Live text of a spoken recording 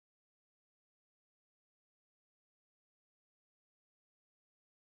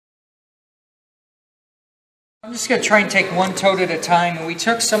I'm just going to try and take one tote at a time. And we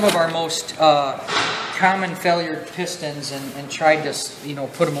took some of our most common failure pistons and tried to,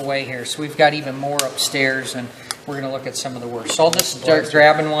 put them away here. So we've got even more upstairs, and we're going to look at some of the worst. So I'll just start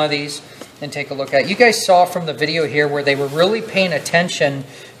grabbing one of these and take a look at it. You guys saw from the video here where they were really paying attention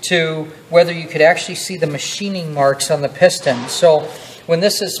to whether you could actually see the machining marks on the piston. So when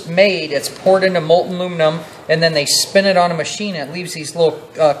this is made, it's poured into molten aluminum, and then they spin it on a machine. It leaves these little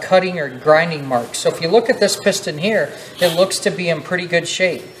cutting or grinding marks. So if you look at this piston here, it looks to be in pretty good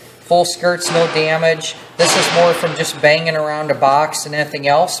shape. Full skirts, no damage. This is more from just banging around a box than anything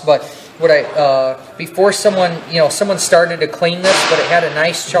else. But what before someone started to clean this, but it had a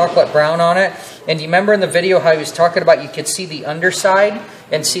nice chocolate brown on it. And you remember in the video how he was talking about you could see the underside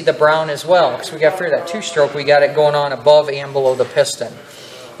and see the brown as well, because we got through that two-stroke. We got it going on above and below the piston.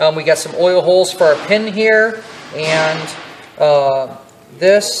 We got some oil holes for our pin here, and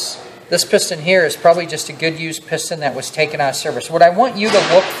this piston here is probably just a good used piston that was taken out of service. What I want you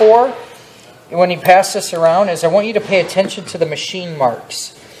to look for when you pass this around is I want you to pay attention to the machine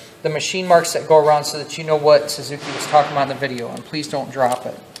marks. The machine marks that go around so that you know what Suzuki was talking about in the video, and please don't drop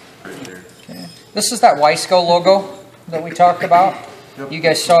it. Okay. This is that Wiseco logo that we talked about. You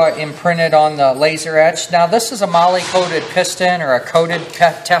guys saw it imprinted on the laser etch. Now this is a moly-coated piston, or a coated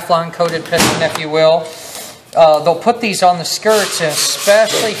Teflon-coated piston, if you will. They'll put these on the skirts, and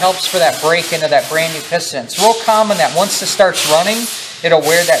especially helps for that break into that brand new piston. It's real common that once this starts running, it'll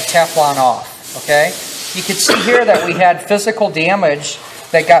wear that Teflon off. Okay, you can see here that we had physical damage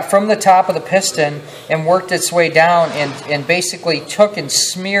that got from the top of the piston and worked its way down and basically took and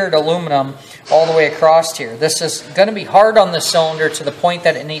smeared aluminum all the way across here. This is going to be hard on the cylinder to the point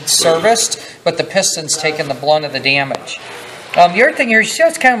that it needs serviced, but the piston's taking the blunt of the damage. The other thing here, you see how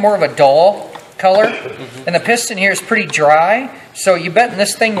it's kind of more of a dull color? And the piston here is pretty dry, so you bet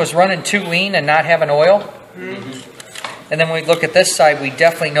this thing was running too lean and not having oil? And then when we look at this side, we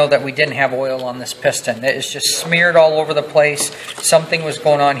definitely know that we didn't have oil on this piston. It is just smeared all over the place. Something was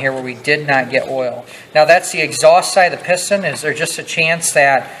going on here where we did not get oil. Now that's the exhaust side of the piston. Is there just a chance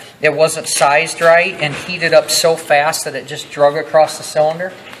that it wasn't sized right and heated up so fast that it just drug across the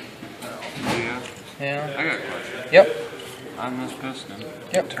cylinder? Yeah. I got a question. Yep. On this piston,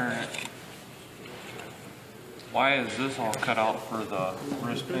 yep. Turn it. Why is this all cut out for the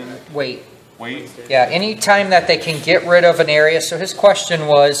wrist pin? Weight. Weight? Yeah, anytime that they can get rid of an area. So his question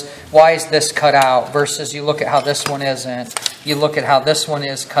was, why is this cut out? Versus you look at how this one isn't. You look at how this one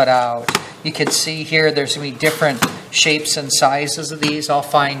is cut out. You can see here there's going to be different shapes and sizes of these. I'll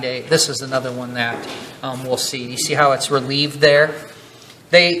find this is another one that we'll see. You see how it's relieved there?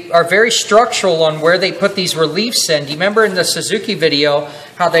 They are very structural on where they put these reliefs in. Do you remember in the Suzuki video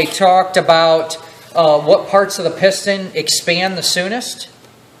how they talked about what parts of the piston expand the soonest?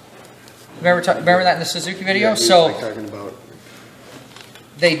 Remember that in the Suzuki video? Yeah, so talking about.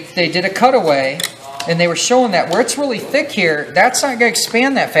 They did a cutaway, and they were showing that where it's really thick here, that's not going to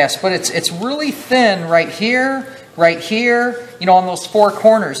expand that fast, but it's really thin right here, on those four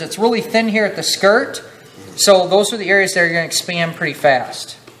corners. It's really thin here at the skirt, so those are the areas that are going to expand pretty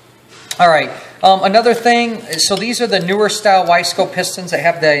fast. All right, another thing, so these are the newer style Wiseco pistons that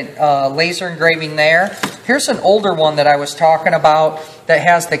have the laser engraving there. Here's an older one that I was talking about that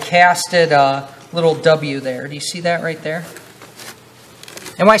has the casted little W there. Do you see that right there?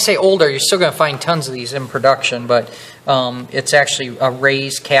 And when I say older, you're still going to find tons of these in production, but it's actually a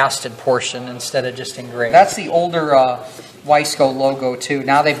raised casted portion instead of just engraved. That's the older Wiseco logo too.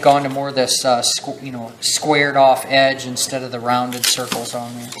 Now they've gone to more of this squared off edge instead of the rounded circles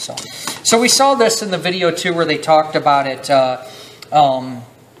on there. So we saw this in the video too, where they talked about it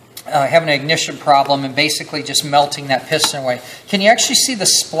having an ignition problem and basically just melting that piston away. Can you actually see the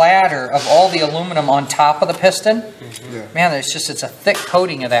splatter of all the aluminum on top of the piston? Yeah. Man, it's a thick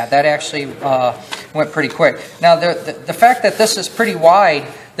coating of that. That actually went pretty quick. Now the fact that this is pretty wide,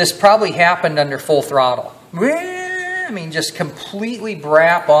 this probably happened under full throttle. I mean, just completely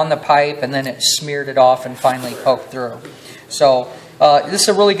brap on the pipe, and then it smeared it off and finally poked through. So this is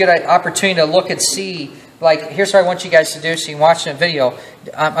a really good opportunity to look and see. Like, here's what I want you guys to do so you can watch the video.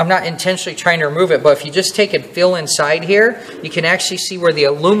 I'm not intentionally trying to remove it, but if you just take and feel inside here, you can actually see where the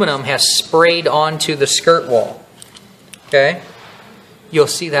aluminum has sprayed onto the skirt wall. Okay? You'll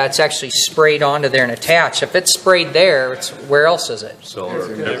see that it's actually sprayed onto there and attached. If it's sprayed there, where else is it?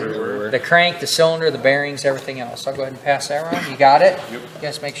 Everywhere. The crank, the cylinder, the bearings, everything else. I'll go ahead and pass that around. You got it? Yep. You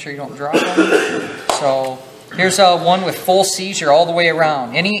guys make sure you don't drop it. So here's one with full seizure all the way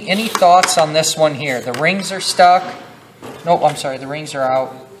around. Any thoughts on this one here? The rings are stuck. Nope, I'm sorry. The rings are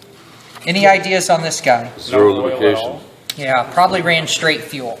out. Any ideas on this guy? Zero lubrication. Yeah, probably ran straight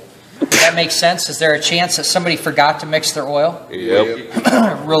fuel. that make sense? Is there a chance that somebody forgot to mix their oil?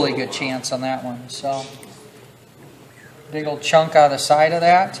 Yep. Really good chance on that one. So, big old chunk out of the side of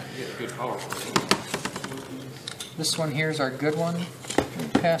that. This one here is our good one.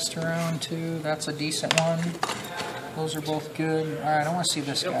 Passed around too. That's a decent one. Those are both good. All right, I want to see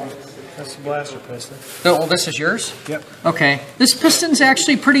this guy. That's the blaster piston. Oh, this is yours? Yep. Okay. This piston's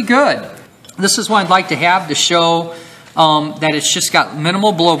actually pretty good. This is what I'd like to have to show that it's just got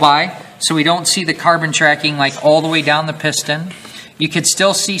minimal blow-by, so we don't see the carbon tracking like all the way down the piston. You could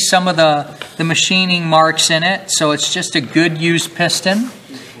still see some of the machining marks in it, so it's just a good used piston.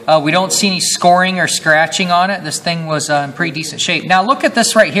 We don't see any scoring or scratching on it. This thing was in pretty decent shape. Now look at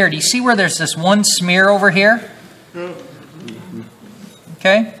this right here. Do you see where there's this one smear over here?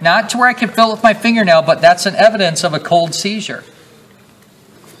 Okay, not to where I can feel it with my fingernail, but that's an evidence of a cold seizure.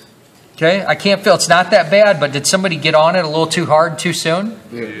 Okay, I can't feel, it's not that bad, but did somebody get on it a little too hard too soon?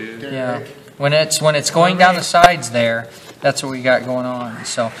 Yeah. When it's going down the sides there, that's what we got going on.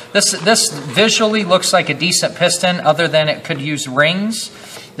 So this visually looks like a decent piston, other than it could use rings.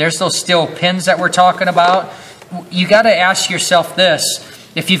 There's those steel pins that we're talking about. You got to ask yourself this.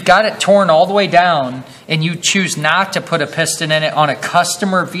 If you've got it torn all the way down and you choose not to put a piston in it on a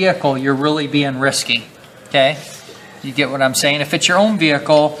customer vehicle, you're really being risky. Okay? You get what I'm saying? If it's your own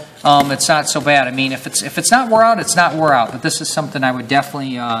vehicle, it's not so bad. I mean, if it's not wore out, it's not wore out. But this is something I would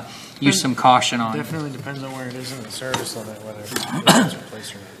definitely use some caution on. Definitely depends on where it is in the service on that, whether it's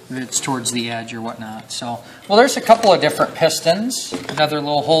replaced or not. If it's towards the edge or whatnot. So, well, there's a couple of different pistons. Another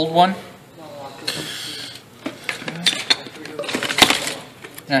little hold one.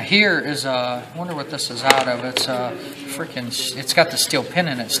 Now here is I wonder what this is out of. It's a it's got the steel pin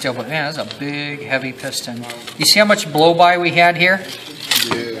in it still, but man, that's a big, heavy piston. You see how much blow-by we had here?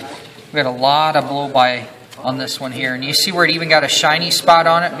 Yeah. We had a lot of blow-by on this one here. And you see where it even got a shiny spot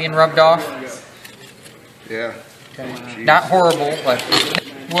on it being rubbed off? Yeah. Okay. Not horrible, but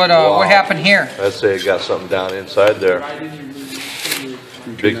what happened here? I'd say it got something down inside there.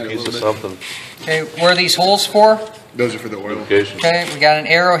 Big piece of something. Okay, where are these holes for? Those are for the oil. Okay, we got an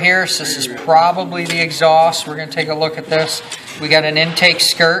arrow here, so this is probably the exhaust. We're going to take a look at this. We got an intake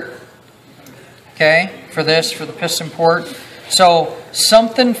skirt, okay, for this, for the piston port. So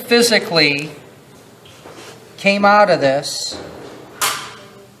something physically came out of this,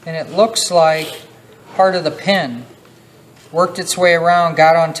 and it looks like part of the pin worked its way around,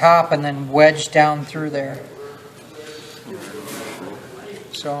 got on top, and then wedged down through there.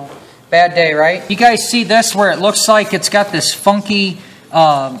 So, bad day, right? You guys see this where it looks like it's got this funky,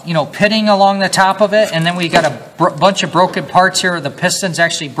 pitting along the top of it, and then we got a bunch of broken parts here where the pistons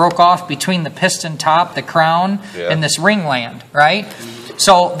actually broke off between the piston top, the crown, and this ringland, right?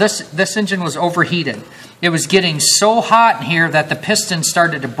 So this engine was overheated. It was getting so hot in here that the piston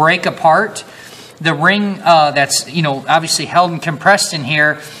started to break apart. The ring that's obviously held and compressed in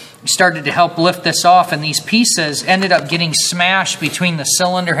here started to help lift this off, and these pieces ended up getting smashed between the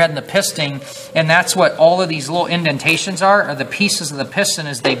cylinder head and the piston, and that's what all of these little indentations are the pieces of the piston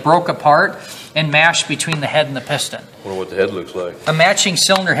as they broke apart and mashed between the head and the piston. I wonder what the head looks like. A matching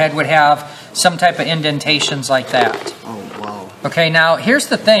cylinder head would have some type of indentations like that. Oh, wow. Okay, now here's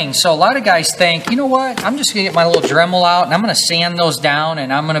the thing. So a lot of guys think, you know what, I'm just going to get my little Dremel out and I'm going to sand those down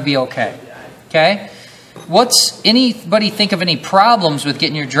and I'm going to be okay. Okay? What's anybody think of any problems with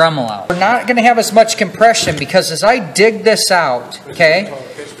getting your Dremel out? We're not going to have as much compression because as I dig this out, okay,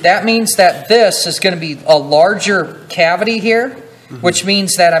 that means that this is going to be a larger cavity here, which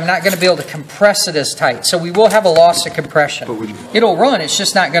means that I'm not going to be able to compress it as tight. So we will have a loss of compression. It'll run, it's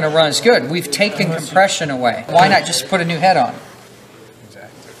just not going to run as good. We've taken compression away. Why not just put a new head on?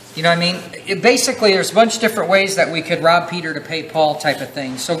 You know what I mean? Basically, there's a bunch of different ways that we could rob Peter to pay Paul type of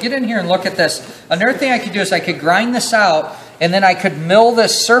thing. So get in here and look at this. Another thing I could do is I could grind this out, and then I could mill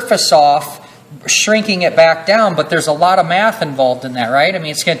this surface off, shrinking it back down, but there's a lot of math involved in that, right? I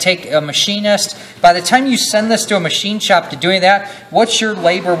mean, it's going to take a machinist. By the time you send this to a machine shop to doing that, what's your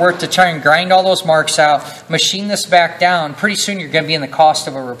labor worth to try and grind all those marks out, machine this back down? Pretty soon you're going to be in the cost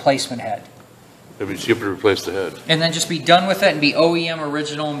of a replacement head. It'd be cheaper to replace the head. And then just be done with it and be OEM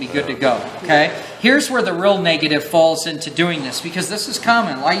original and be good to go, okay? Here's where the real negative falls into doing this, because this is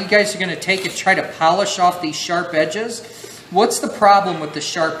common. A lot of you guys are going to take and try to polish off these sharp edges. What's the problem with the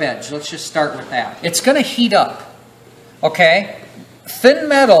sharp edge? Let's just start with that. It's going to heat up, okay? Thin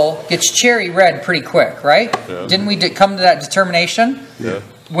metal gets cherry red pretty quick, right? Yeah. Didn't we come to that determination? Yeah.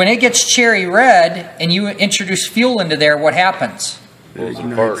 When it gets cherry red and you introduce fuel into there, what happens? It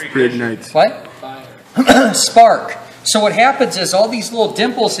ignites. What? Spark. So what happens is all these little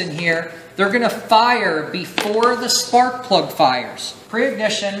dimples in here, they're going to fire before the spark plug fires.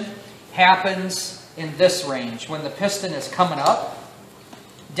 Pre-ignition, happens in this range. When the piston is coming up,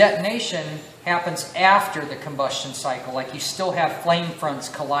 detonation happens after the combustion cycle. Like you still have flame fronts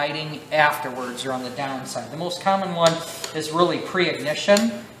colliding afterwards or on the downside. The most common one is really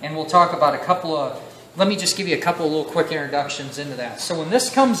pre-ignition, and we'll talk about a couple of, let me just give you a couple of little quick introductions into that. So when this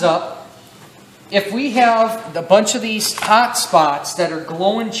comes up, if we have a bunch of these hot spots that are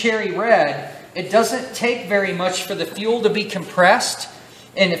glowing cherry red, it doesn't take very much for the fuel to be compressed.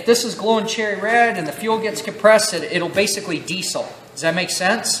 And if this is glowing cherry red and the fuel gets compressed, it'll basically diesel. Does that make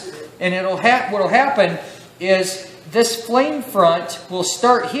sense? And what'll happen is this flame front will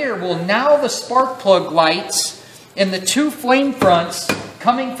start here. Well, now the spark plug lights and the two flame fronts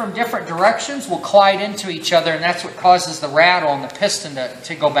coming from different directions will collide into each other, and that's what causes the rattle and the piston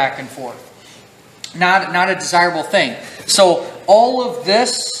to go back and forth. Not a desirable thing. So all of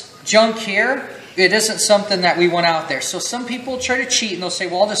this junk here, it isn't something that we want out there. So some people try to cheat and they'll say,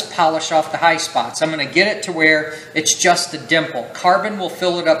 well, I'll just polish off the high spots. I'm going to get it to where it's just a dimple. Carbon will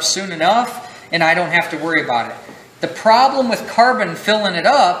fill it up soon enough and I don't have to worry about it. The problem with carbon filling it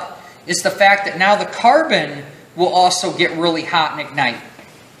up is the fact that now the carbon will also get really hot and ignite.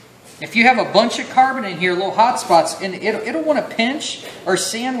 If you have a bunch of carbon in here, little hot spots, and it'll want to pinch or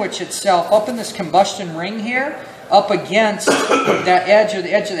sandwich itself up in this combustion ring here, up against that edge of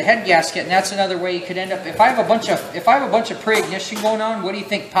the head gasket, and that's another way you could end up. If I have a bunch of pre-ignition going on, what do you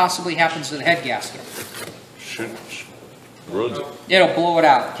think possibly happens to the head gasket? Ruins it. It'll blow it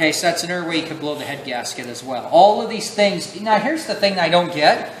out. Okay, so that's another way you could blow the head gasket as well. All of these things. Now, here's the thing I don't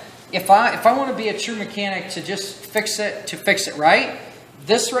get. If I want to be a true mechanic to just fix it right.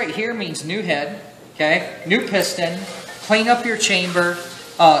 This right here means new head, okay, new piston, clean up your chamber,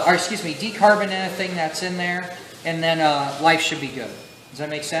 decarbon anything that's in there, and then life should be good. Does that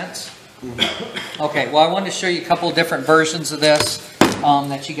make sense? Okay, well, I wanted to show you a couple of different versions of this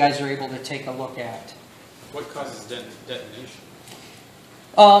that you guys are able to take a look at. What causes detonation?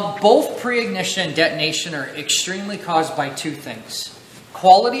 Both pre-ignition and detonation are extremely caused by two things: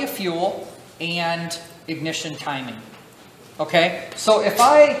 quality of fuel and ignition timing. Okay, so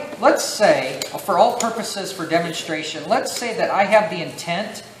let's say, for all purposes for demonstration, let's say that I have the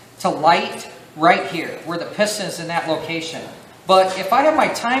intent to light right here, where the piston is in that location. But if I have my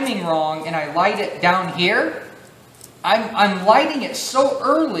timing wrong and I light it down here, I'm lighting it so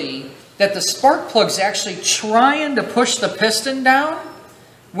early that the spark plug's actually trying to push the piston down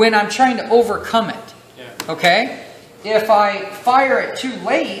when I'm trying to overcome it. Okay? If I fire it too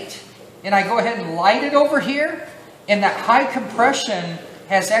late and I go ahead and light it over here, and that high compression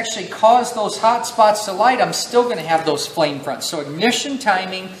has actually caused those hot spots to light, I'm still going to have those flame fronts. So ignition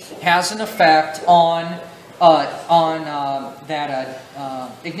timing has an effect on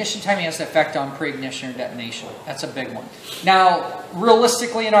ignition timing has an effect on pre-ignition or detonation. That's a big one. Now,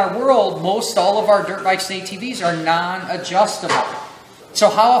 realistically in our world, all of our dirt bikes and ATVs are non-adjustable. So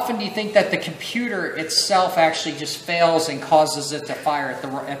how often do you think that the computer itself actually just fails and causes it to fire at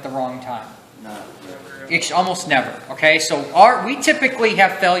the wrong time? It's almost never. Okay, so we typically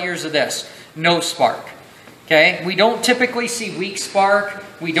have failures of this. No spark. Okay, we don't typically see weak spark.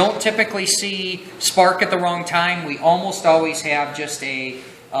 We don't typically see spark at the wrong time. We almost always have just a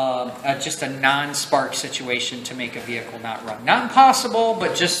non-spark situation to make a vehicle not run. Not impossible,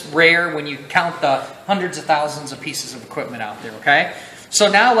 but just rare when you count the hundreds of thousands of pieces of equipment out there. Okay,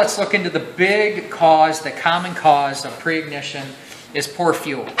 so now let's look into the big cause, the common cause of pre-ignition is poor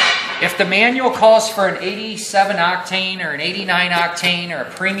fuel. If the manual calls for an 87 octane or an 89 octane or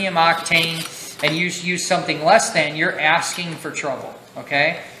a premium octane and you use something less than, you're asking for trouble,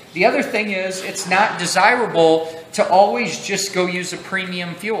 okay? The other thing is it's not desirable to always just go use a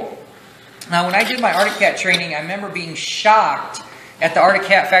premium fuel. Now, when I did my Arctic Cat training, I remember being shocked at the Arctic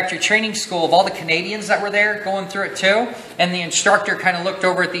Cat Factory Training School of all the Canadians that were there going through it too. And the instructor kind of looked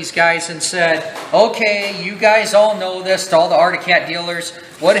over at these guys and said, okay, you guys all know this, to all the Arctic Cat dealers.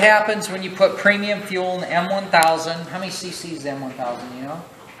 What happens when you put premium fuel in the M1000? How many cc is the M1000, you know?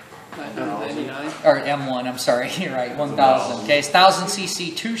 999? Or M1, I'm sorry, you're right, 1000. Okay, it's 1000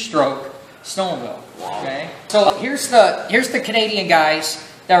 cc two-stroke snowmobile. Okay, so here's the Canadian guys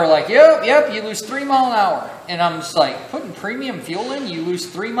that were like, yep, you lose 3 miles an hour. And I'm just like, putting premium fuel in, you lose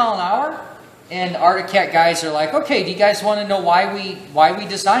 3 miles an hour? And Arctic Cat guys are like, okay, do you guys want to know why we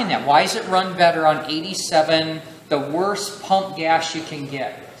designed that? Why does it run better on 87, the worst pump gas you can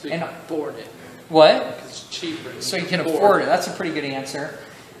get? So you can afford it. What? It's cheaper. So you can afford it. That's a pretty good answer.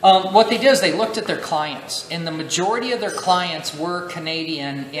 What they did is they looked at their clients, and the majority of their clients were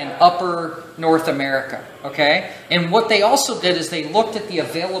Canadian in upper North America, okay? And what they also did is they looked at the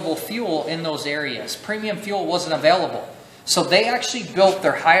available fuel in those areas. Premium fuel wasn't available. So they actually built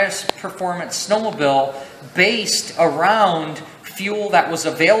their highest performance snowmobile based around fuel that was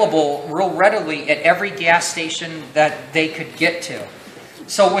available real readily at every gas station that they could get to.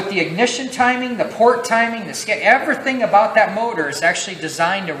 So with the ignition timing, the port timing, everything about that motor is actually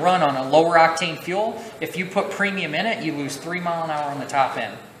designed to run on a lower octane fuel. If you put premium in it, you lose 3 miles an hour on the top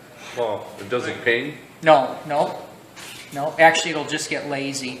end. Well, it doesn't ping? No. Actually, it'll just get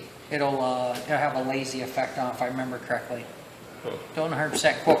lazy. It'll have a lazy effect on it, if I remember correctly. Don't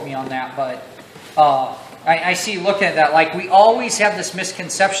 100% quote me on that, but I see looking at that, like we always have this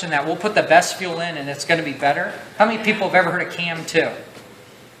misconception that we'll put the best fuel in and it's going to be better. How many people have ever heard of Cam 2?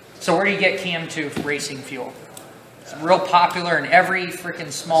 So where do you get Cam 2 racing fuel? It's real popular in every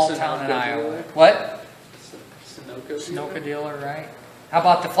freaking small town in Iowa. What? Sunoco dealer, right? How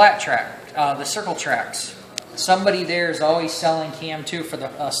about the flat track, the circle tracks? Somebody there is always selling Cam 2 for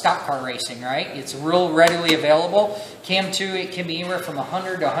the stock car racing, right? It's real readily available. Cam 2, it can be anywhere from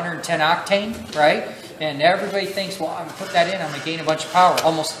 100 to 110 octane, right? And everybody thinks, well, I'm going to put that in, I'm going to gain a bunch of power.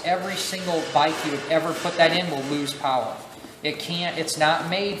 Almost every single bike you would ever put that in will lose power. It can't, it's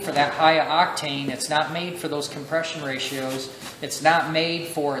not made for that high octane. It's not made for those compression ratios. It's not made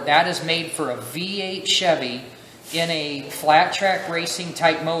for, that is made for a V8 Chevy in a flat track racing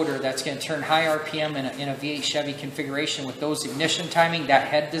type motor that's going to turn high RPM in a V8 Chevy configuration with those ignition timing, that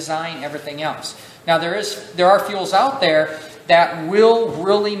head design, everything else. Now there are fuels out there that will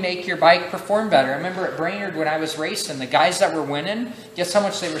really make your bike perform better. I remember at Brainerd when I was racing, the guys that were winning, guess how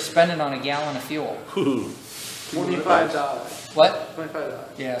much they were spending on a gallon of fuel? $25. What? $25.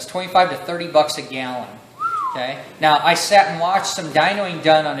 Yeah, it's 25 to 30 bucks a gallon. Okay. Now I sat and watched some dynoing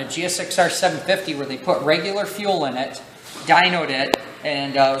done on a GSXR 750 where they put regular fuel in it, dynoed it,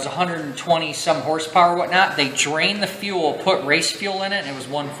 and it was 120 some horsepower, whatnot. They drained the fuel, put race fuel in it, and it was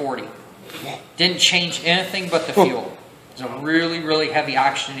 140. Didn't change anything but the fuel. It was a really, really heavy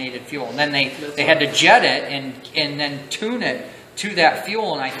oxygenated fuel, and then they had to jet it and then tune it to that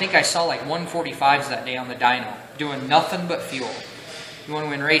fuel, and I think I saw like 145s that day on the dyno, doing nothing but fuel. You want to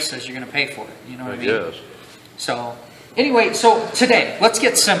win races, you're going to pay for it. You know what I mean? Yes. So, anyway, so today, let's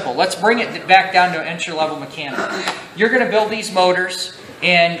get simple. Let's bring it back down to entry-level mechanic. You're going to build these motors,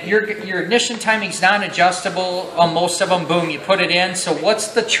 and your ignition timing's non-adjustable on most of them. Boom, you put it in. So what's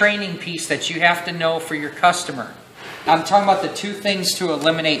the training piece that you have to know for your customer? I'm talking about the two things to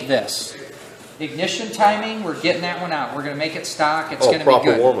eliminate this. Ignition timing, we're getting that one out. We're going to make it stock. It's going to be good.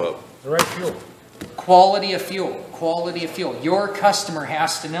 Proper warm-up. The right fuel. Quality of fuel. Quality of fuel. Your customer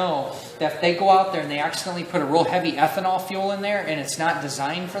has to know that if they go out there and they accidentally put a real heavy ethanol fuel in there and it's not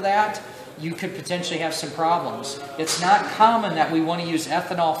designed for that, you could potentially have some problems. It's not common that we want to use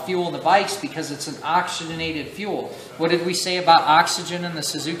ethanol fuel in the bikes because it's an oxygenated fuel. What did we say about oxygen in the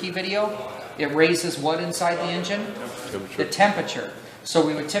Suzuki video? It raises what inside the engine? The temperature. So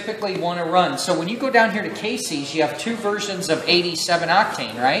we would typically want to run. So when you go down here to Casey's, you have two versions of 87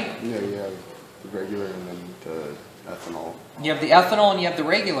 octane, right? Yeah, you have the regular and then the ethanol. You have the ethanol and you have the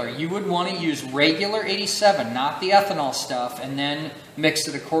regular. You would want to use regular 87, not the ethanol stuff, and then mix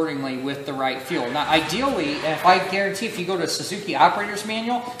it accordingly with the right fuel. Now, ideally, if I guarantee if you go to a Suzuki Operator's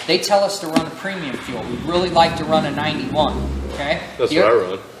Manual, they tell us to run a premium fuel. We really like to run a 91, okay? That's what I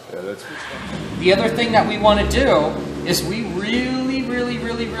run. Yeah, that's The other thing that we want to do is we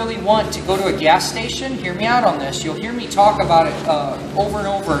really want to go to a gas station. Hear me out on this. You'll hear me talk about it over and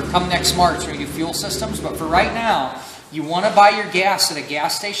over come next March when we do fuel systems. But for right now, you want to buy your gas at a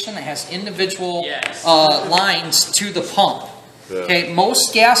gas station that has individual lines to the pump. Yeah. Okay,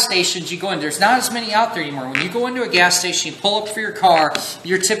 most gas stations you go in, there's not as many out there anymore. When you go into a gas station, you pull up for your car,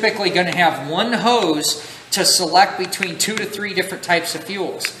 you're typically going to have one hose to select between 2 to 3 different types of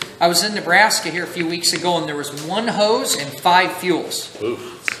fuels. I was in Nebraska here a few weeks ago, and there was one hose and 5 fuels.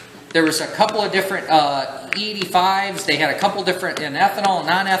 Oof. There was a couple of different E85s. They had a couple different in ethanol and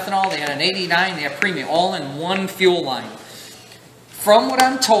non-ethanol. They had an 89. They had premium, all in one fuel line. From what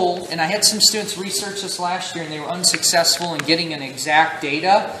I'm told, and I had some students research this last year, and they were unsuccessful in getting an exact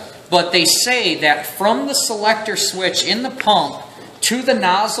data, but they say that from the selector switch in the pump to the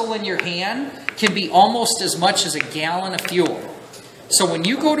nozzle in your hand can be almost as much as a gallon of fuel. So when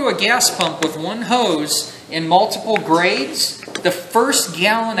you go to a gas pump with one hose in multiple grades, the first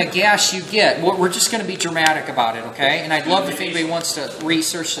gallon of gas you get, we're just going to be dramatic about it, okay? And I'd love if anybody wants to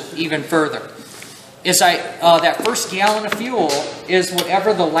research it even further. That first gallon of fuel is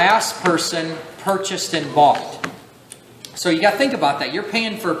whatever the last person purchased and bought. So you got to think about that. You're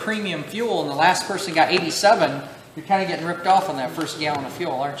paying for premium fuel and the last person got 87. You're kind of getting ripped off on that first gallon of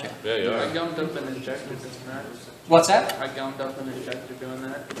fuel, aren't you? Yeah, you I are. gumped up an injector this night. What's that? I gummed up an injector doing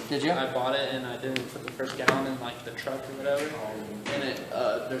that. Did you? I bought it and I didn't put the first gallon in like the truck or whatever. And it,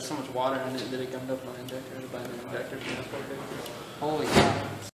 there's so much water in it that it gummed up my injector. I had to buy an injector for my 450. Holy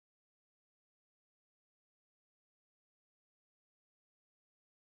cow.